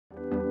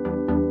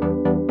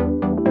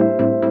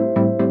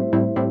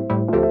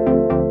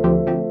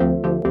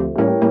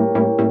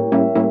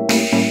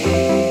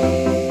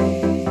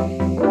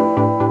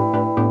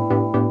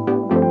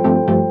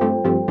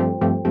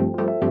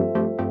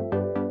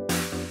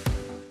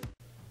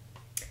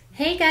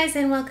Hey guys,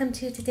 and welcome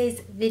to today's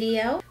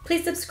video.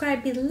 Please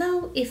subscribe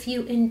below if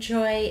you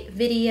enjoy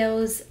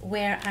videos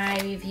where I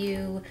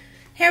review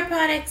hair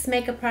products,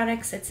 makeup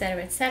products,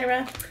 etc,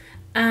 etc.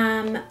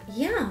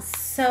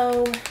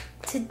 So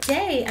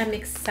today I'm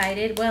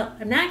excited. Well,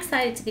 I'm not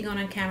excited to be going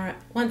on camera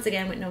once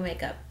again with no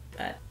makeup,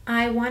 but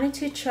I wanted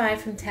to try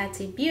from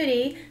Tati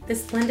Beauty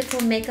this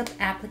Blendiful makeup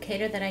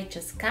applicator that I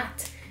just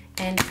got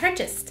and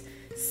purchased.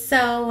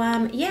 So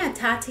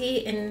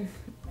Tati, and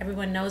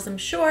everyone knows, I'm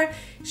sure,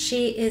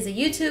 she is a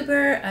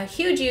YouTuber, a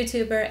huge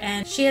YouTuber,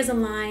 and she has a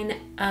line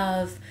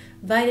of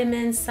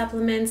vitamins,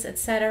 supplements,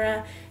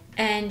 etc.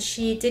 And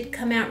she did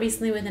come out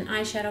recently with an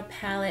eyeshadow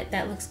palette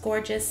that looks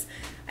gorgeous.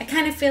 I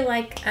kind of feel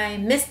like I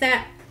missed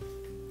that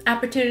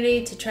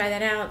opportunity to try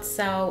that out,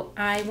 so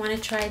I want to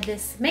try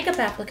this makeup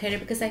applicator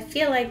because I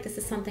feel like this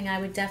is something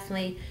I would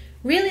definitely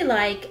really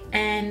like.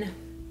 And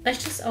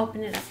let's just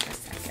open it up for a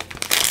second.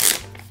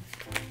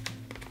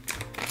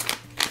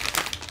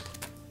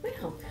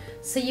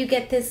 So you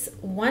get this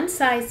one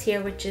size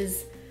here, which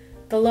is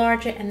the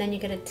larger, and then you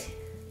get a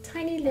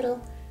tiny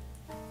little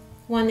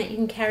one that you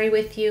can carry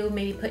with you,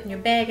 maybe put in your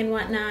bag and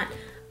whatnot.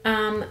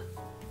 But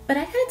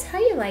I gotta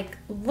tell you, like,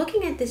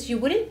 looking at this, you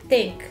wouldn't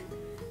think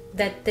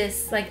that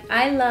this, like,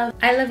 I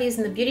love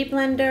using the Beauty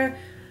Blender.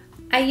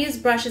 I use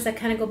brushes that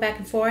kind of go back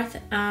and forth,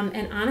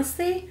 and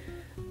honestly,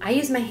 I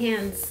use my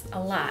hands a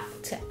lot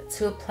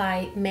to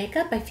apply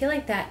makeup. I feel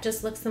like that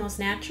just looks the most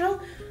natural.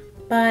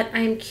 But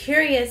I'm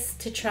curious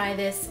to try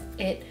this.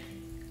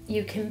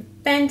 You can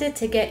bend it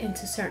to get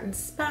into certain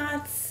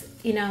spots.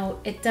 You know,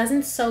 it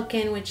doesn't soak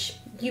in, which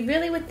you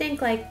really would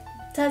think, like,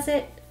 does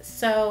it?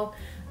 So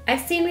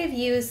I've seen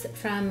reviews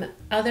from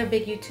other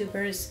big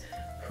YouTubers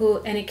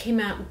and it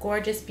came out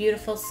gorgeous,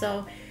 beautiful.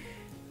 So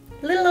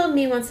little old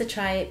me wants to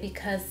try it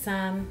because,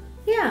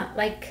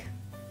 like,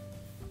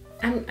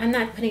 I'm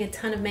not putting a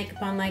ton of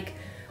makeup on like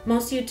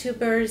most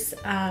YouTubers,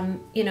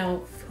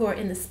 who are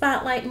in the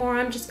spotlight more.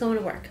 I'm just going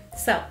to work.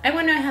 So I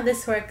want to know how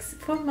this works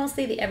for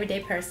mostly the everyday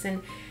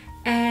person,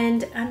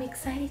 and I'm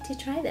excited to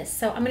try this.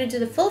 So I'm going to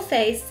do the full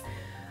face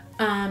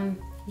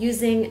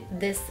using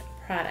this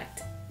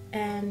product,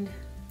 and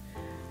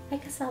I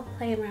guess I'll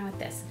play around with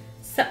this.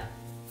 So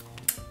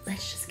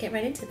let's just get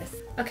right into this.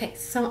 Okay,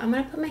 so I'm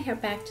going to put my hair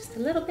back just a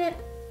little bit,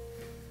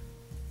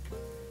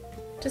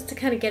 just to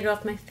kind of get it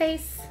off my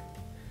face.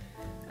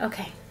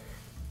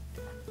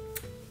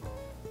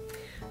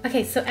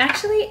 Okay, so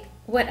actually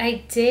what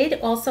I did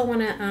also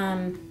want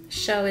to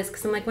show is,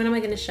 because I'm like, when am I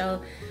going to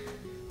show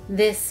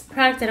this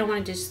product? I don't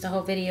want to do just a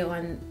whole video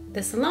on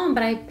this alone,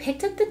 but I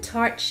picked up the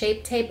Tarte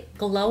Shape Tape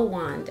Glow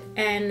Wand,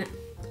 and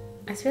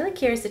I was really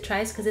curious to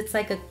try this because it's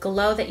like a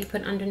glow that you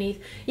put underneath.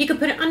 You can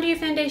put it under your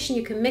foundation,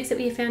 you can mix it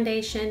with your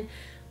foundation,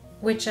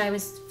 which I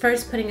was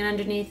first putting it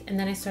underneath, and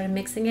then I started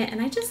mixing it,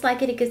 and I just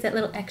like it. It gives that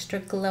little extra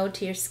glow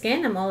to your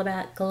skin. I'm all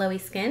about glowy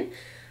skin.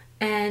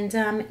 And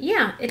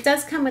it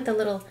does come with a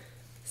little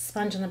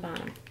sponge on the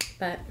bottom,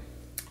 but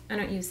I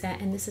don't use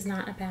that, and this is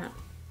not about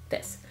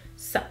this.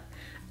 So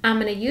I'm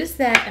going to use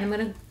that, and I'm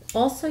going to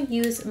also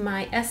use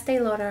my Estee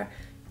Lauder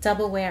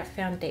Double Wear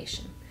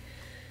Foundation.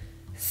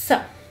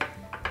 So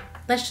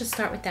let's just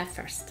start with that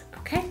first.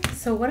 Okay,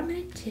 so what I'm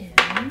going to do,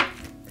 I'm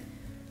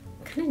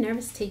kind of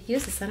nervous to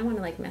use this. I don't want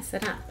to like mess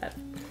it up, but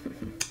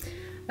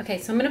okay,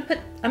 so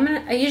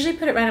I usually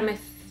put it right on my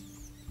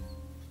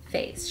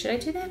face. Should I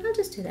do that? I'll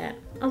just do that.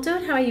 I'll do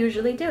it how I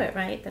usually do it,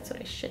 right? That's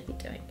what I should be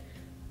doing.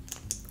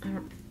 I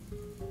don't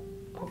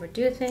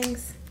overdo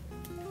things.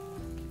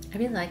 I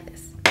really like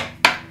this.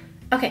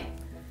 Okay,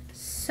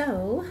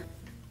 so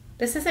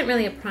this isn't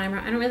really a primer.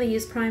 I don't really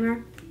use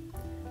primer,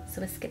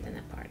 so we're skipping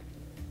that part.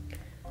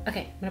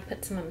 Okay, I'm gonna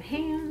put some on my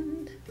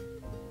hand.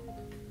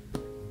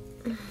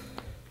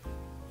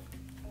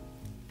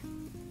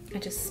 I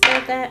just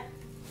spilled that.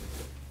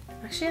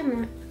 Actually, I'm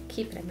gonna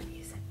keep it. I'm gonna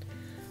use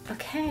it.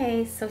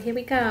 Okay, so here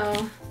we go.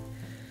 I'm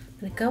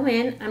gonna go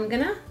in.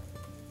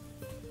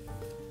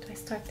 Do I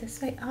start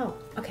this way? Oh,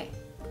 okay.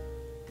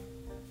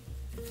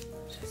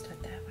 Should I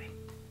start that way?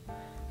 I don't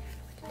know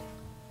what to do.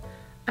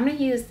 I'm gonna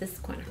use this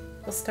corner.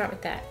 We'll start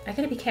with that. I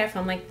gotta be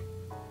careful. I'm like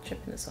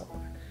tripping this all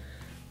over.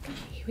 Okay,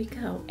 here we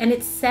go. And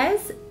it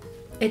says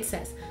on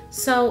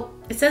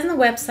the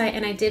website,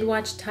 and I did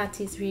watch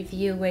Tati's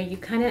review where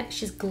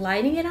she's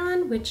gliding it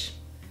on, which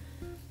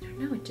I don't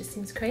know, it just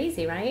seems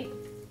crazy, right?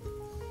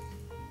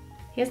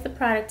 Here's the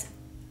product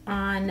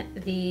on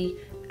the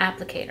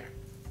applicator.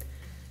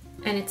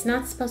 And it's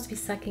not supposed to be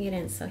sucking it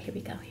in, so here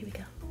we go,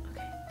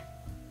 okay.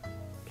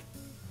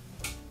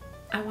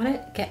 I want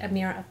to get a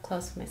mirror up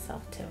close for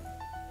myself too.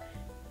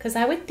 Because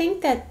I would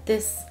think that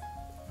this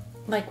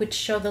like would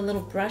show the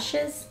little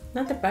brushes,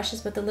 not the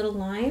brushes, but the little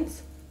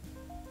lines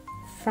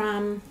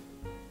from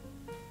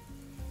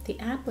the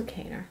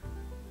applicator.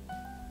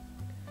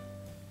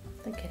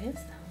 I think it is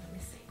though, let me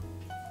see.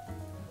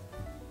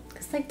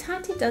 Because like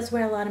Tati does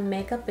wear a lot of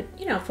makeup, but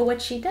you know, for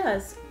what she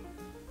does,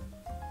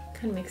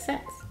 kind of makes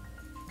sense.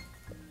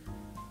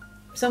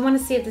 So I want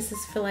to see if this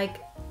is for like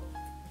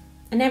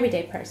an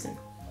everyday person.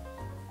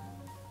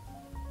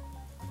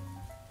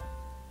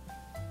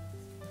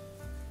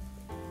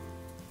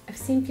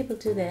 seen people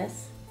do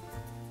this.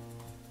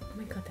 Oh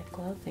my God, that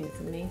glow thing is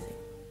amazing.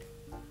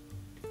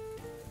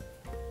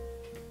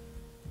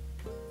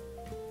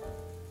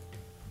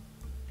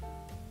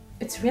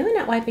 It's really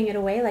not wiping it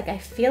away. Like, I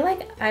feel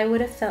like I would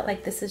have felt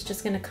like this is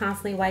just going to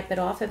constantly wipe it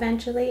off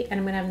eventually and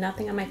I'm going to have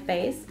nothing on my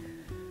face.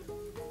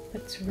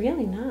 But it's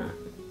really not.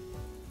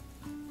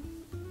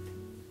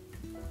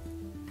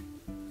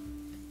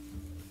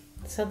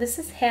 So this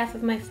is half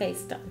of my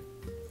face done.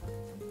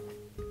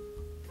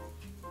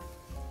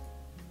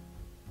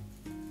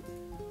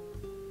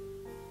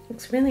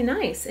 Looks really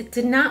nice. It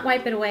did not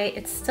wipe it away.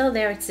 It's still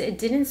there. It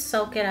didn't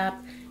soak it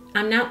up.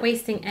 I'm not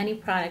wasting any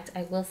product.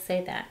 I will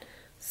say that.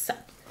 So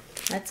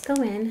let's go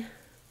in.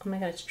 Oh my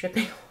God, it's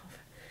dripping over.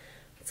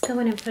 Let's go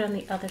in and put it on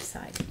the other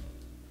side.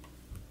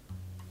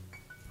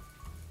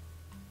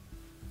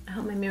 I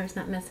hope my mirror's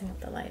not messing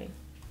up the lighting.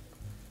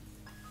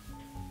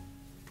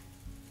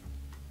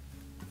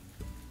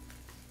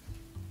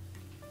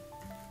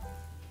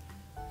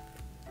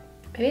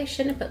 Maybe I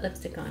shouldn't have put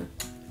lipstick on.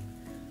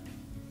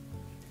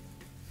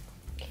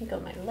 Can't go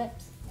my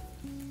lips.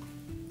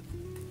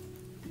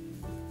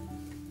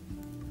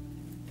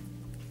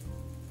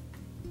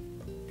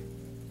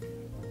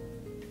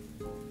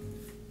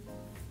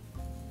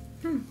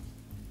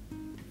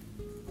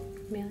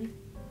 Really?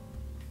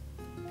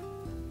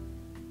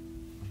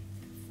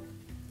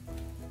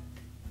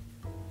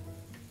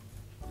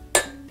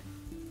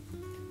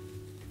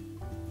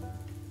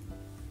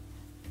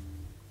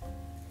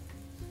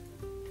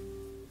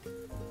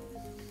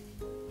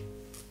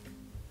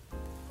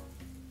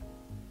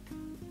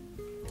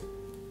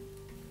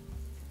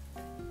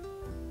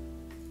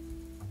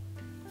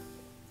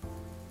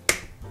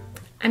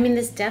 I mean,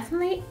 this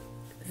definitely,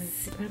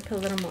 I'm gonna put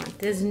a little more.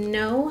 There's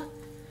no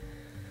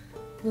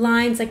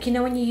lines, like, you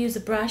know when you use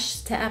a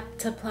brush to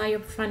apply your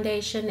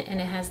foundation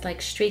and it has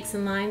like streaks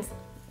and lines?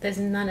 There's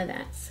none of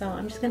that. So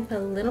I'm just gonna put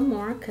a little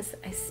more because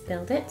I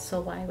spilled it,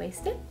 so why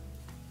waste it?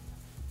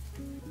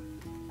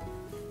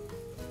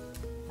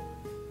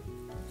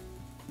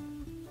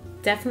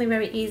 Definitely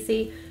very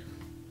easy.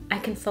 I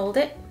can fold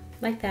it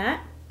like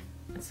that.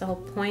 That's the whole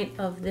point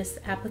of this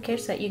applicator,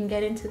 so that you can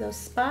get into those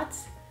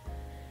spots.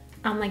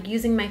 I'm like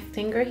using my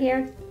finger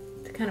here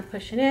to kind of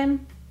push it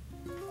in.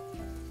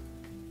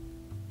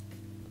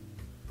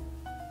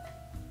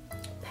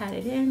 Pat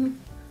it in,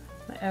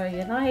 whatever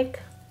you like.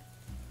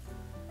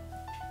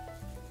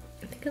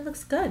 I think it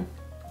looks good.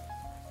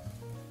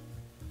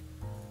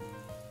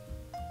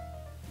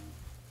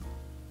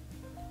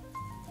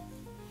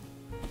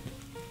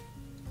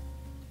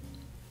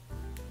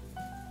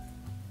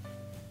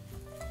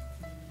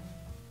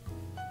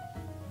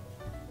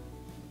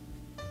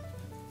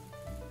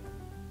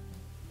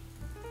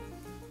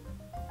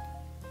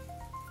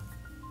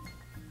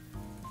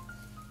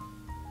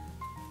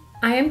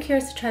 I am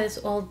curious to try this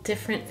all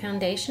different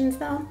foundations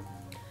though,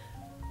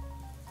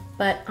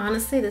 but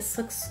honestly this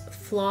looks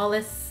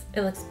flawless.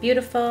 It looks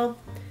beautiful,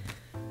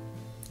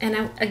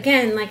 and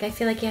again, like, I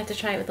feel like you have to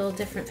try it with all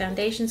different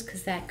foundations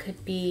because that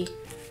could be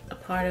a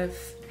part of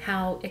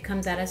how it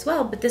comes out as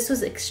well. But this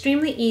was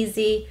extremely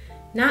easy,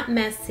 not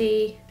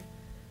messy,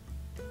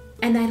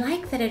 and I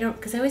like that I don't,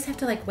 because I always have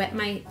to like wet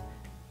my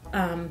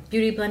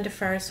beauty blender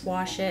first,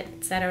 wash it,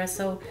 etc.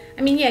 So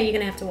I mean, yeah, you're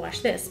gonna have to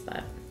wash this,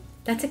 but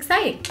that's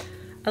exciting.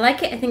 I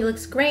like it. I think it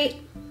looks great.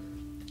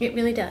 It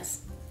really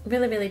does.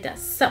 Really, really does.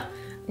 So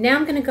now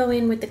I'm going to go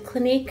in with the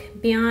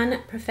Clinique Beyond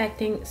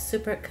Perfecting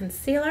Super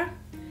Concealer.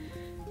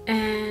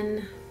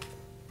 And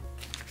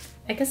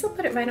I guess I'll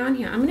put it right on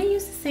here. I'm going to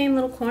use the same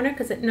little corner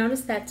because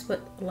notice that's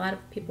what a lot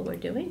of people were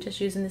doing.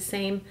 Just using the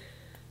same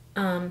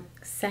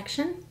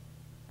section.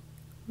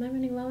 Am I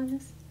running low on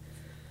this?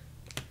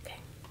 Okay.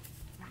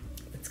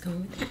 Let's go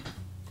in with that.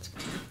 Let's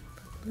put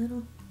a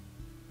little.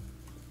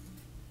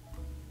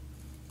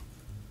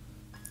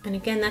 And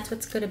again, that's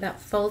what's good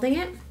about folding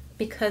it,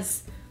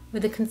 because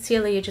with the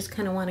concealer you just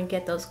kind of want to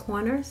get those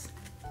corners.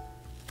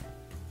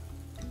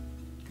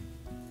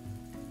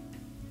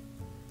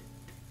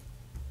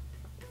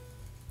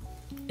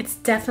 It's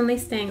definitely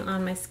staying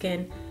on my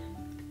skin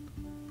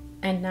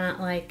and not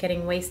like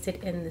getting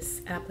wasted in this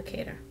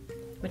applicator,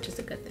 which is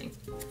a good thing.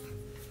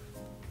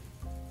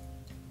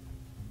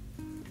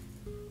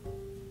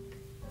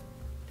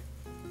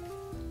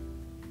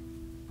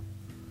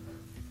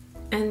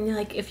 And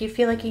like, if you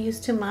feel like you use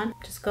too much,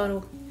 just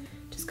go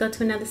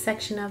to another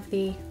section of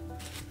the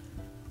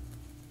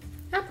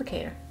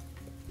applicator.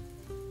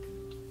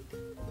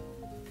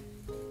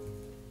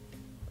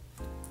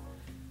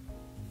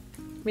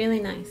 Really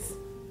nice.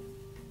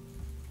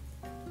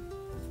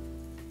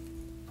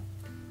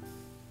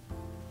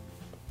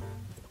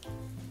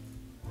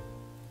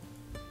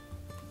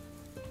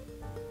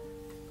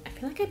 I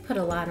feel like I put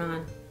a lot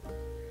on.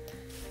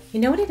 You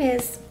know what it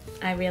is?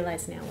 I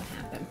realize now what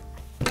happened.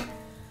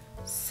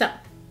 So,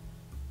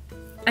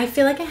 I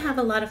feel like I have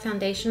a lot of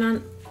foundation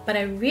on, but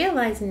I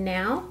realize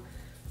now,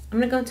 I'm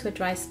gonna go into a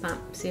dry spot,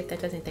 see if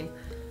that does anything.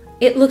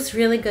 It looks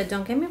really good,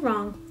 don't get me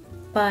wrong,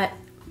 but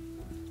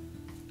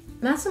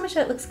not so much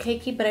that it looks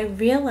cakey, but I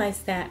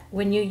realize that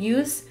when you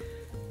use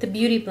the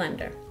beauty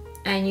blender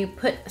and you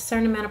put a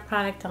certain amount of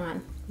product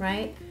on,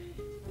 right?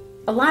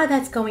 A lot of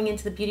that's going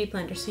into the beauty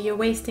blender, so you're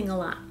wasting a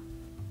lot.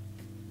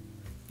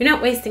 You're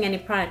not wasting any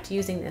product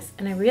using this,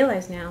 and I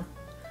realize now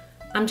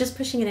I'm just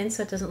pushing it in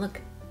so it doesn't look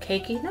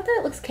cakey. Not that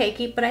it looks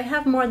cakey, but I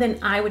have more than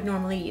I would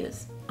normally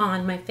use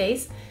on my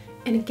face.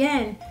 And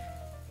again,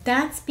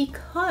 that's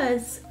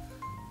because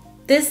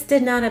this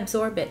did not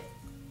absorb it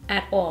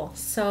at all.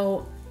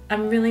 So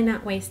I'm really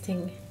not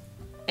wasting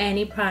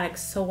any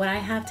products. So what I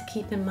have to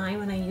keep in mind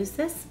when I use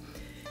this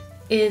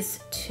is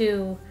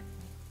to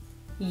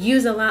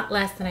use a lot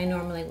less than I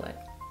normally would.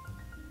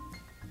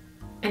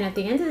 And at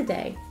the end of the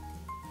day,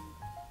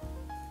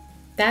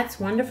 that's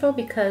wonderful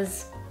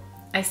because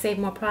I save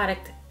more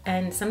product,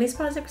 and some of these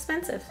products are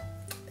expensive.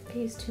 I think I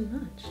use too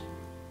much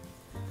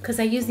because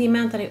I use the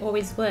amount that I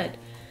always would.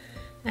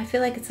 I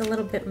feel like it's a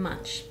little bit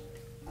much.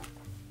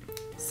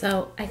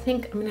 So I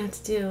think I'm gonna have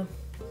to do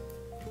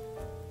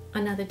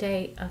another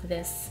day of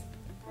this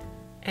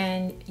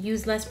and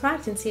use less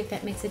product and see if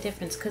that makes a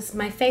difference, because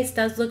my face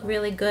does look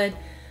really good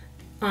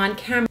on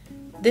camera.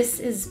 This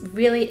is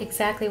really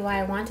exactly why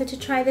I wanted to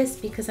try this,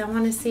 because I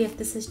want to see if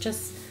this is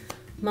just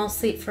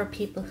mostly for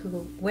people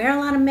who wear a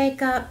lot of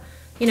makeup,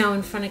 you know,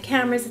 in front of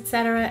cameras,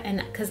 etc.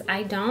 And because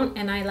I don't,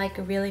 and I like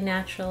a really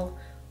natural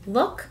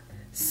look.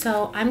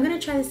 So I'm gonna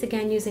try this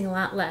again using a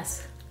lot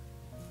less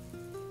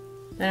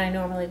than I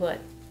normally would,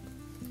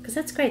 because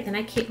that's great. Then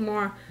I keep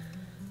more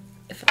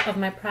of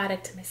my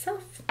product to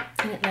myself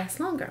and it lasts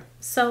longer.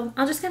 So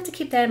I'll just have to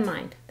keep that in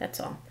mind, that's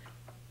all.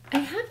 I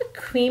have a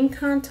cream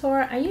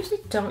contour. I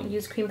usually don't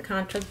use cream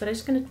contours, but I'm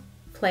just gonna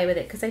play with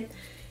it because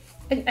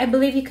I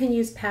believe you can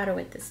use powder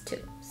with this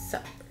too. So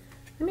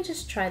let me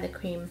just try the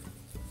cream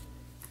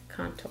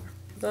contour.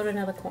 Go to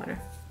another corner.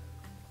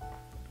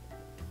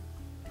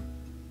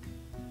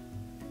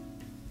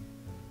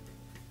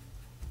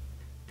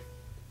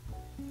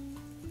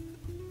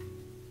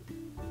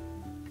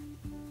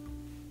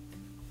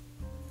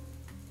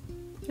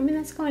 I mean,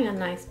 that's going on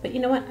nice, but you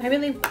know what?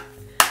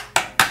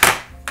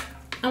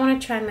 I want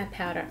to try my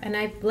powder, and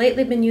I've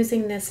lately been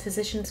using this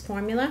Physicians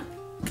Formula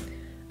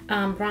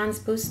Bronze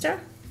Booster.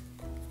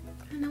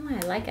 I don't know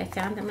why I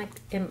found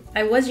it.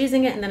 I was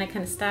using it, and then I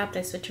kind of stopped.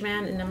 I switched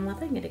around, and I'm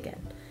loving it again.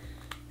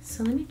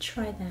 So let me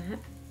try that.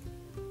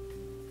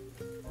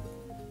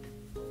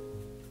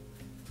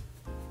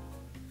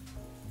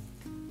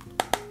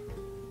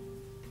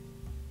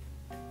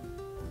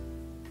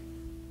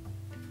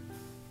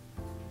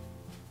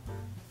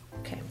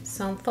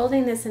 So I'm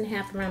folding this in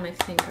half around my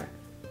finger.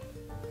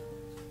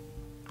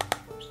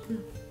 Just gonna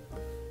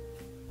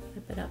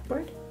flip it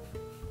upward.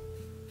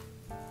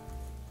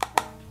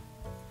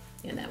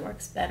 Yeah, that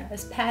works better. I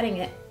was patting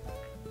it,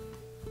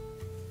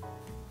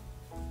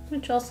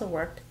 which also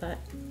worked, but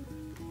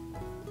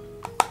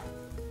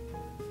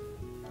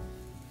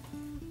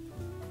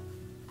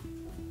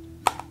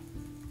I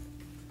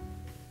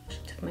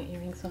took my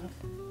earrings off.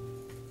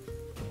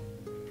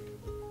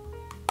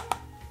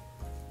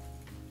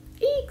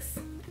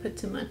 Eeks! Put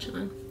too much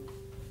on.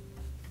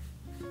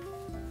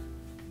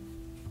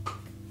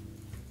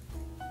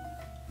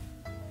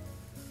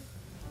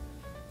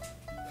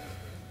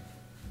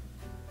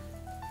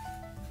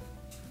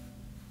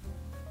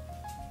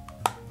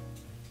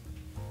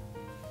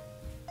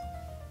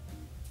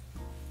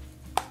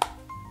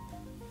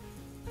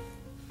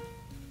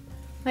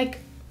 Like,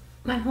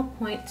 my whole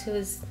point too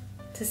is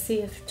to see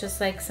if just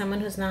like someone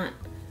who's not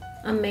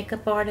a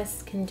makeup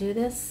artist can do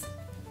this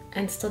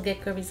and still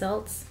get good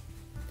results.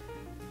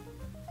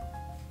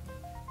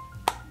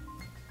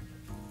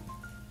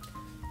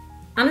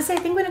 Honestly, I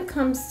think when it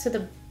comes to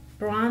the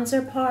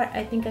bronzer part,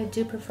 I think I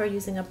do prefer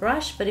using a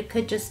brush, but it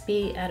could just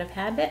be out of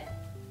habit.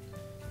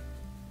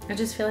 I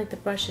just feel like the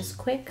brush is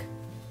quick.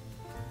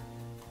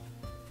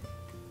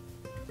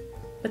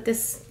 But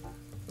this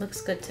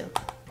looks good too.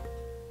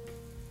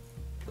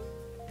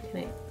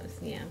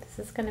 Yeah, this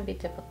is gonna be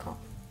difficult.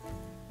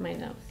 My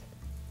nose.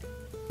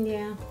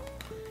 Yeah,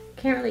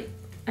 can't really,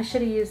 I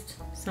should have used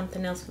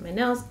something else for my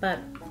nose, but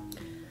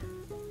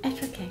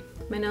it's okay.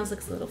 My nose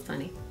looks a little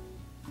funny.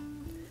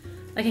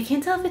 Like, I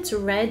can't tell if it's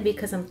red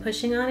because I'm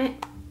pushing on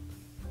it.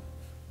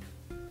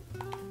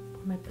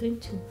 Am I putting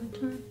too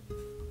much on?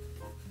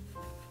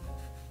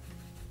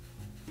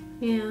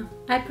 Yeah,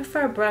 I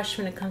prefer a brush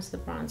when it comes to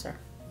the bronzer.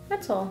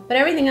 That's all. But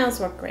everything else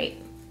worked great.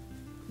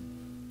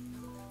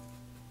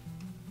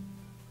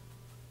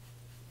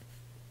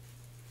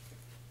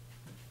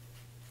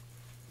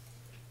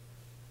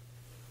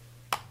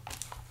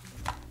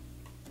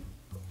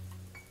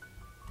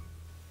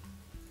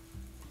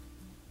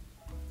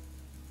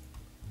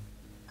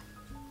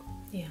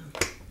 Yeah, I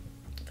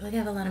feel like I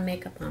have a lot of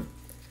makeup on.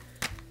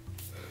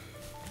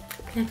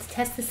 I'm gonna have to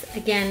test this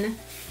again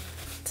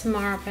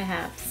tomorrow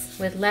perhaps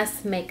with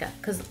less makeup,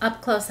 because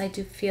up close I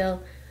do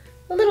feel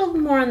a little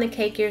more on the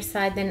cakier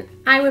side than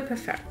I would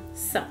prefer.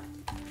 So,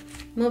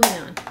 moving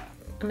on.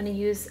 I'm gonna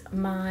use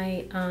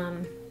my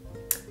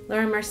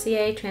Laura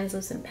Mercier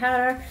translucent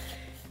powder.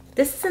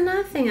 This is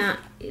another thing,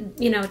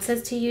 you know, it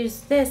says to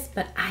use this,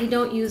 but I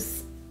don't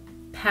use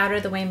powder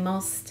the way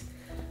most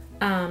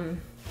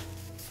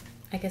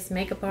I guess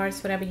makeup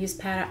artists, whatever, use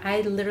powder.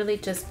 I literally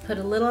just put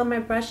a little on my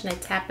brush and I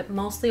tap it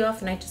mostly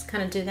off, and I just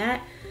kind of do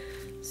that.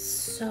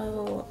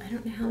 So I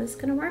don't know how this is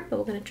gonna work, but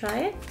we're gonna try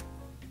it.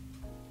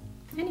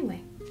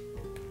 Anyway,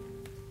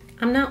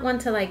 I'm not one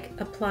to like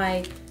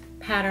apply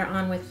powder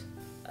on with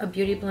a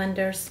beauty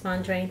blender,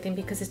 sponge, or anything,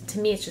 because to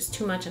me it's just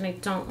too much and I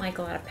don't like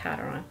a lot of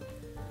powder on.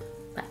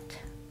 But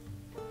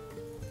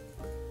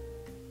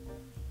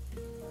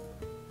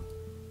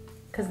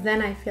because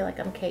then I feel like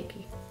I'm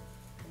cakey.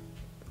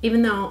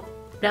 Even though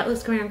that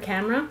looks great on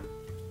camera,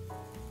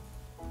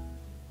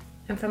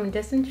 and from a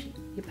distance,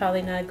 you're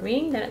probably not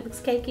agreeing that it looks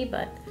cakey,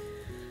 but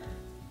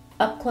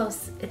up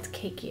close, it's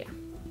cakier.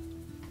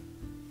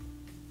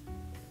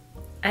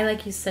 I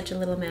like use such a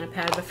little amount of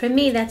powder, but for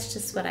me, that's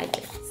just what I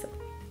do. So,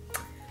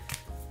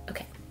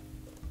 okay.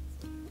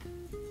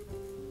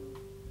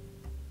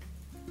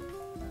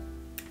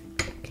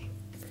 Okay.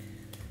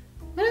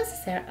 What else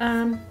is there?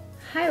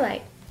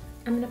 Highlight.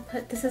 I'm gonna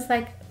put, this is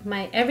like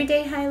my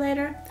everyday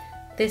highlighter.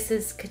 This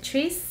is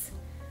Catrice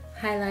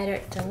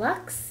Highlighter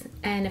Deluxe,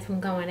 and if I'm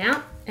going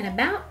out and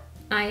about,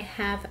 I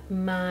have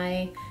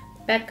my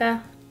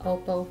Becca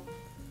Opal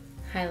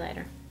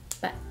highlighter.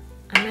 But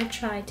I'm gonna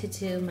try to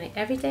do my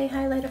everyday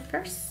highlighter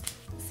first,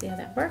 see how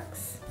that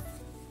works.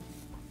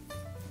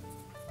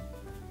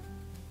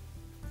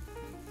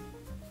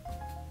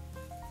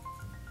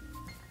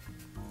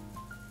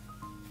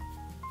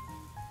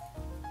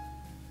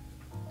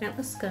 That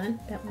looks good,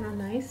 that went on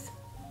nice.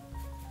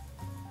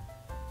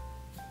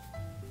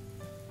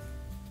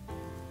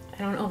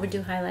 I don't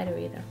overdo highlighter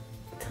either.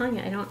 I'm telling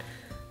you,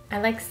 I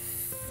like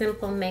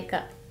simple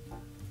makeup.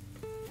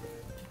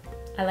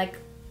 I like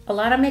a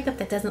lot of makeup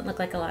that doesn't look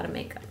like a lot of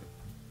makeup.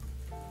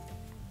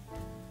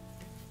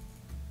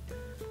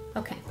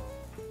 Okay,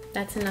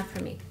 that's enough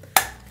for me.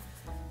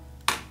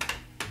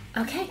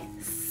 Okay,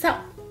 so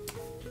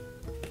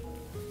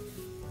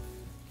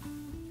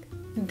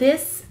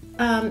this,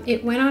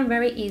 it went on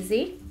very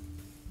easy.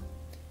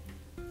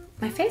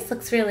 My face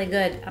looks really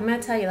good. I'm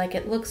gonna tell you, like,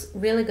 it looks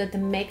really good. The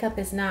makeup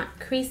is not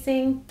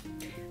creasing.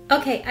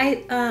 Okay,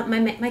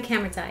 my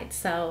camera died,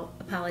 so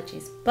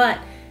apologies. But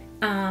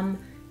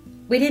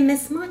we didn't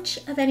miss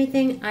much of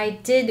anything. I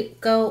did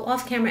go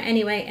off camera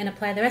anyway and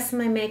apply the rest of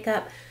my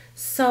makeup.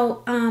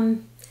 So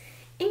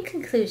in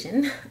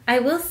conclusion, I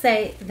will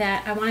say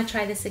that I want to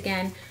try this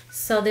again.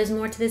 So there's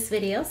more to this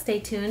video. Stay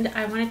tuned.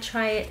 I want to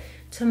try it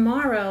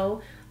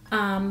tomorrow.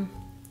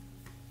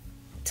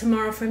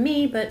 Tomorrow for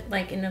me, but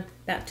like in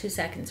about 2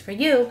 seconds for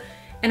you.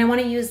 And I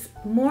want to use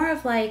more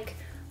of like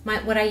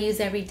what I use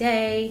every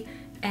day,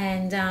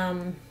 and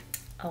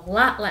a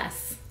lot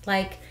less.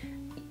 Like,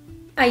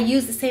 I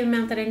use the same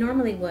amount that I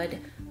normally would.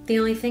 The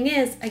only thing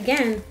is,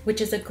 again,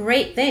 which is a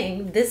great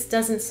thing, this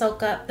doesn't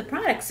soak up the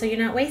product, so you're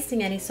not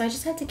wasting any. So I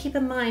just have to keep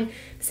in mind,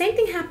 the same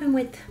thing happened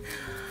with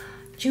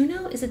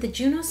Juno. Is it the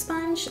Juno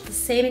sponge? The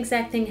same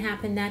exact thing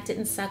happened. That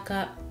didn't suck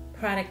up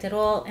product at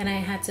all, and I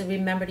had to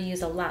remember to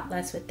use a lot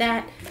less with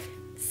that.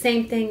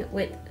 Same thing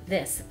with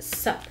this.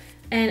 So,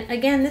 and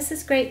again, this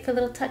is great for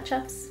little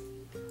touch-ups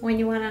when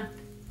you want to,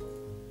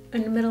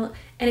 in the middle,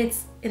 and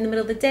it's in the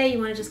middle of the day, you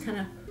want to just kind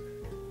of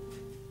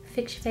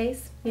fix your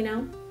face, you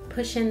know,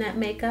 push in that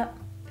makeup,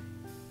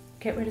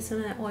 get rid of some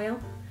of that oil.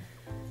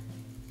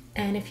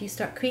 And if you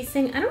start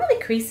creasing, I don't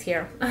really crease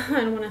here. I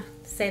don't want to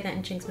say that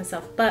and jinx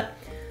myself, but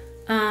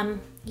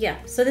yeah,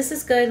 so this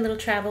is good, little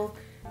travel.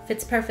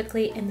 Fits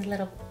perfectly in the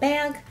little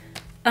bag,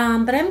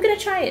 but I'm gonna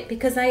try it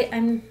because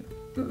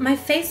my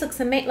face looks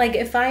amazing.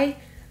 Like,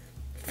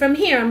 from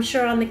here, I'm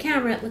sure on the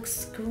camera it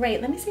looks great.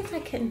 Let me see if I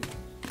can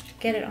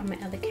get it on my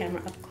other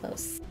camera up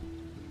close.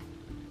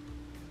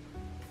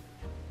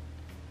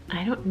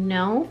 I don't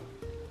know.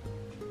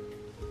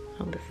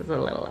 Oh, this is a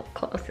little up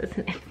close,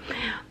 isn't it?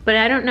 But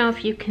I don't know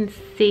if you can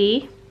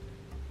see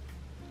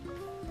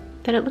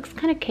that it looks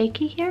kind of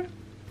cakey here.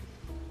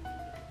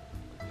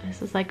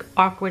 This is like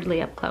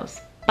awkwardly up close.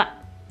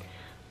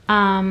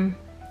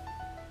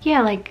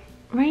 Yeah, like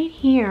right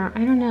here, I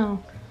don't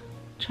know.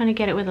 I'm trying to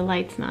get it where the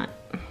light's not.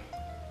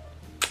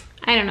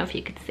 I don't know if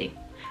you could see.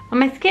 But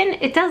my skin,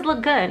 it does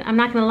look good, I'm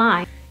not gonna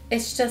lie.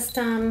 It's just,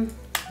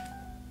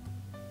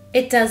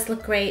 it does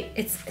look great.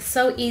 It's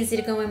so easy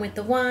to go in with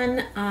the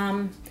one.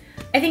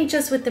 I think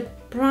just with the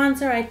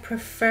bronzer, I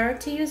prefer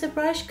to use a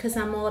brush because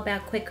I'm all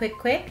about quick, quick,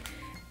 quick.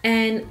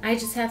 And I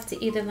just have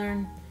to either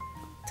learn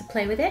to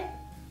play with it,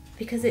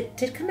 because it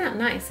did come out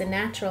nice and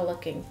natural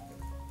looking.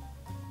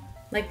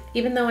 Like,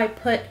 even though I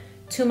put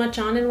too much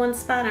on in one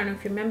spot, I don't know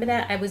if you remember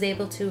that, I was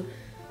able to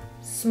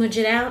smudge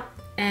it out,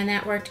 and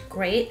that worked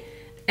great.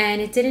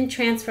 And it didn't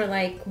transfer,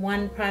 like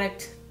one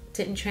product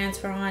didn't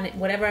transfer on.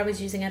 Whatever I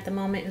was using at the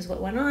moment is what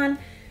went on.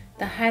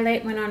 The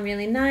highlight went on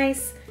really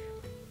nice.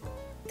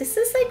 This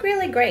is like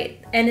really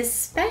great, and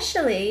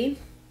especially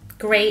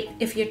great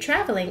if you're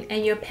traveling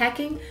and you're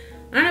packing.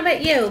 I don't know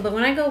about you, but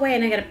when I go away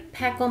and I gotta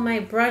pack all my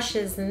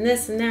brushes and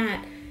this and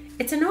that,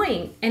 it's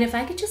annoying. And if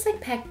I could just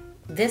like pack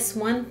this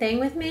one thing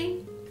with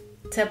me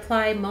to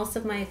apply most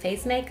of my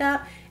face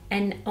makeup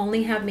and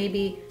only have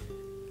maybe,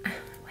 I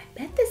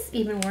bet this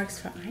even works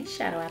for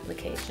eyeshadow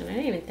application. I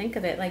didn't even think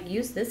of it. Like,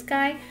 use this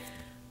guy.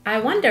 I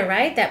wonder,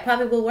 right? That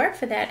probably will work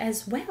for that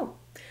as well.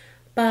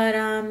 But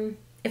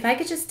if I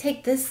could just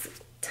take this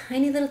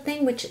tiny little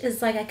thing, which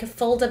is like I could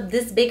fold up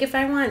this big if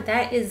I want,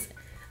 that is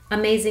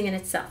amazing in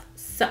itself.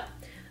 So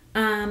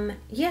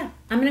yeah,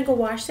 I'm gonna go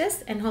wash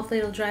this and hopefully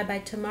it'll dry by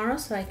tomorrow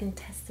so I can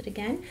test it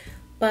again.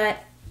 But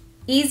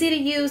easy to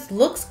use,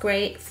 looks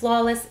great,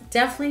 flawless,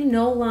 definitely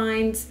no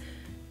lines.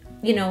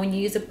 You know, when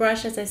you use a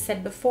brush, as I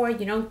said before,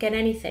 you don't get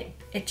anything.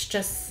 It's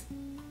just,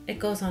 it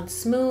goes on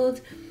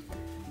smooth.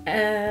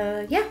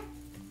 Yeah,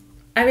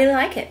 I really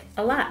like it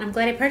a lot. I'm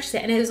glad I purchased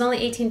it. And it was only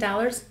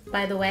 $18,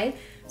 by the way.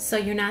 So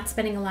you're not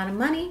spending a lot of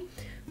money,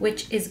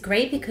 which is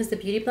great because the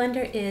Beauty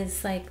Blender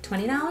is like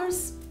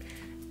 $20.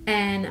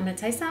 And I'm gonna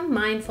tell you something,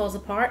 mine falls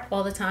apart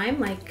all the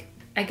time. Like,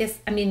 I guess,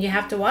 I mean, you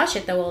have to wash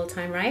it though all the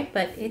time, right?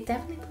 But it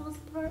definitely falls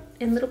apart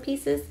in little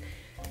pieces.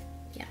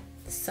 Yeah,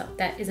 so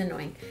that is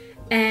annoying.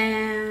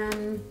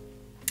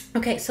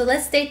 Okay, so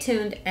let's stay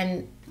tuned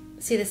and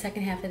see the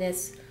second half of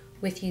this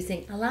with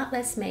using a lot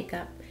less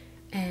makeup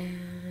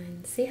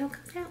and see how it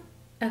comes out.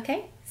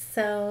 Okay,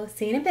 so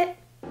see you in a bit.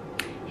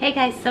 Hey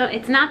guys, so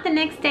it's not the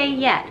next day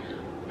yet.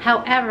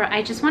 However,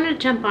 I just wanted to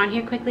jump on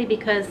here quickly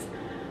because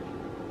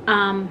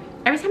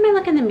every time I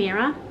look in the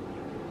mirror,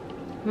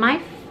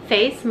 my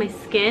face, my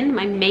skin,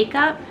 my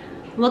makeup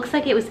looks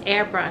like it was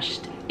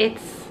airbrushed.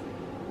 It's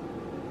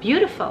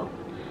beautiful.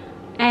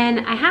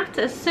 And I have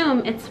to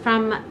assume it's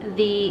from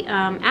the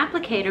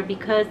applicator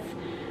because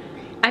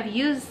I've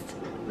used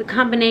the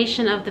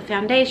combination of the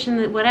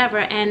foundation, whatever,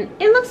 and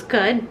it looks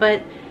good,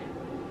 but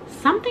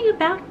something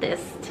about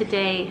this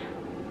today,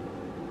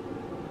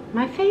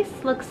 my face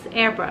looks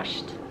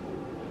airbrushed.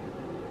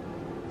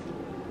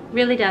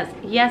 Really does.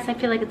 Yes, I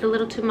feel like it's a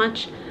little too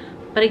much,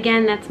 but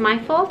again, that's my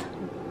fault.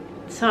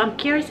 So I'm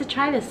curious to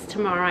try this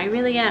tomorrow. I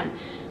really am.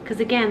 Because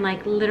again,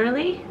 like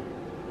literally,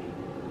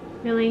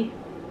 really,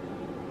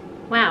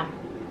 wow.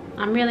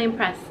 I'm really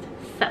impressed.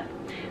 So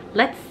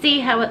let's see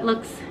how it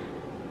looks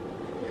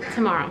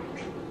tomorrow.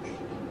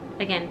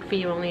 Again, for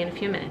you only in a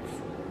few minutes.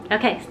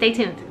 Okay, stay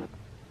tuned.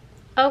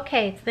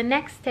 Okay, it's the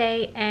next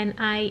day and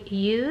I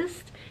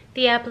used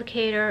the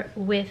applicator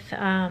with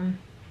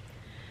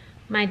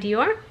my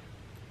Dior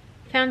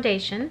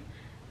foundation.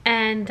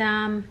 And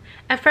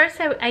at first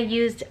I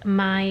used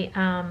my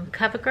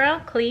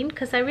CoverGirl Clean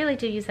because I really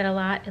do use that a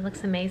lot. It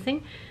looks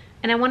amazing.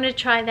 And I wanted to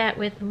try that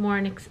with a more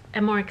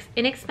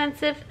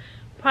inexpensive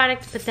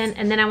product, but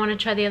then I want to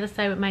try the other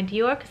side with my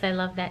Dior because I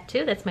love that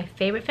too. That's my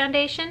favorite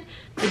foundation,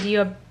 the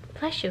Dior,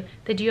 bless you,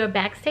 the Dior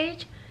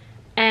Backstage.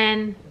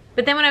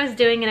 But then when I was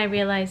doing it, I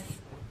realized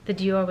the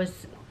Dior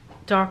was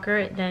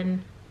darker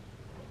than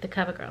the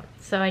CoverGirl,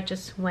 so I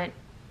just went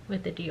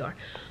with the Dior.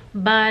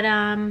 But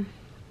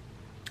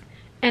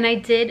and I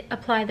did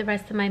apply the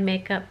rest of my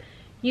makeup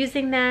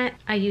using that.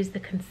 I used the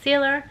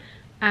concealer.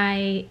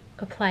 I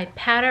applied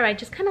powder. I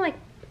just kind of like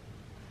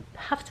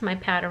puffed my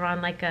powder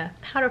on like a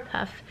powder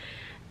puff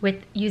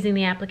with using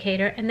the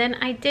applicator. And then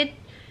I did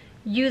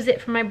use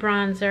it for my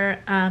bronzer.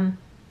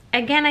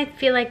 Again, I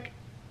feel like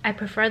I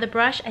prefer the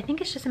brush. I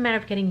think it's just a matter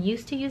of getting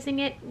used to using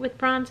it with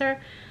bronzer.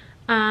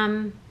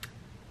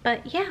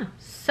 But yeah,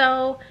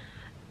 so,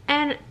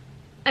 and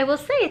I will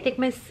say, I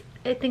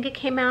think it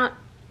came out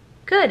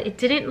good. It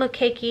didn't look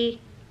cakey,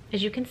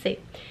 as you can see.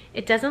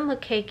 It doesn't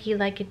look cakey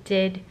like it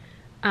did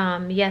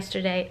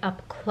yesterday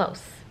up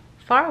close.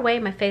 Far away,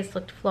 my face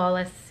looked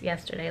flawless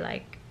yesterday,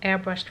 like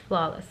airbrushed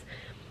flawless.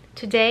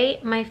 Today,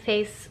 my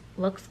face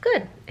looks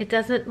good. It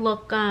doesn't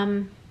look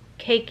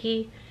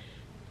cakey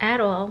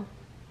at all.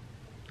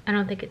 I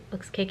don't think it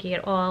looks cakey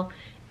at all.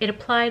 It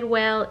applied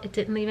well. It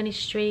didn't leave any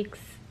streaks.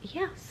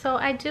 Yeah, so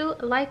I do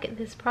like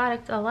this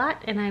product a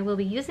lot and I will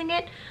be using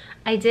it.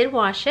 I did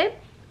wash it.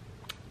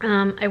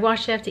 I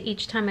washed it after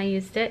each time I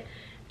used it.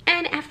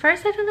 And at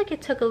first I felt like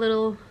it took a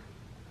little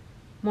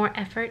more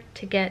effort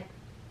to get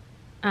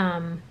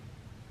the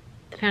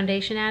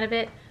foundation out of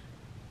it.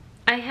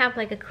 I have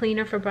like a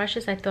cleaner for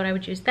brushes. I thought I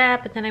would use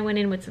that, but then I went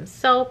in with some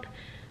soap.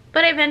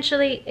 But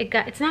eventually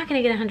it's not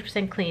going to get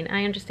 100% clean.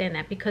 I understand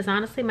that because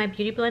honestly my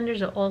beauty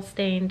blenders are all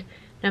stained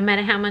no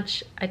matter how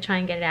much I try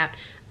and get it out.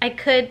 I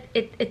could,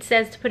 it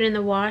says to put it in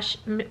the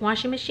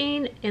washing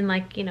machine in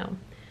like, you know,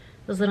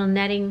 those little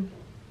netting,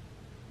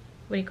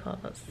 what do you call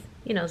those?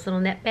 You know, those little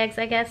net bags,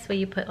 I guess, where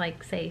you put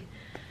like, say,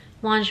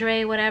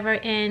 lingerie, whatever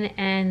in,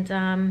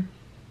 and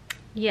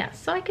yeah,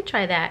 so I could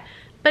try that.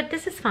 But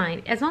this is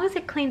fine. As long as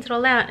it cleans it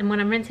all out and when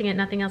I'm rinsing it,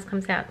 nothing else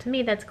comes out. To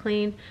me, that's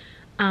clean.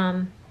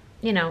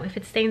 You know, if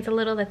it stains a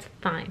little, that's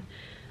fine.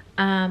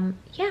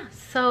 Yeah,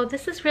 so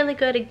this is really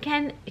good.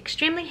 Again,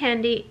 extremely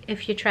handy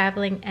if you're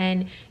traveling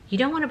and you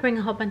don't want to bring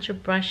a whole bunch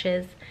of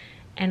brushes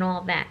and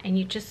all that. And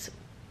you just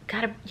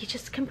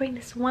can bring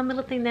this one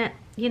little thing that,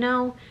 you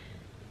know,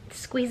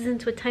 squeezes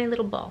into a tiny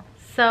little bowl.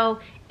 So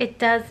it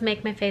does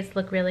make my face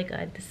look really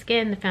good. The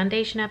skin, the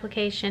foundation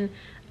application,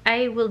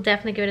 I will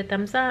definitely give it a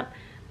thumbs up.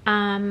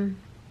 And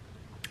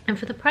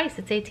for the price,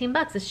 it's 18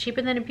 bucks. It's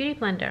cheaper than a beauty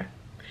blender.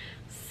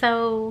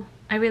 So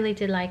I really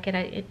did like it.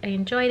 I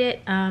enjoyed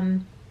it.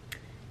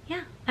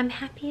 Yeah, I'm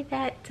happy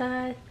that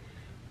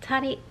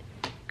Tati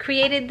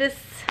created this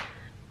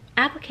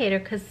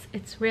applicator because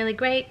it's really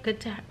great.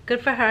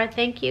 Good for her.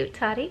 Thank you,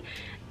 Tati.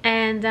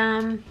 And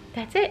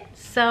that's it.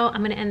 So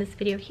I'm gonna end this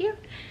video here.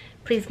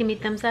 Please give me a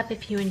thumbs up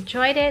if you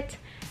enjoyed it,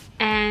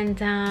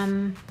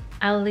 and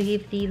I'll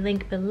leave the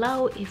link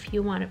below if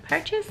you want to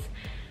purchase.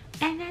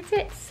 And that's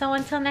it. So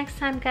until next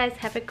time, guys,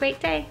 have a great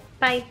day.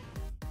 Bye.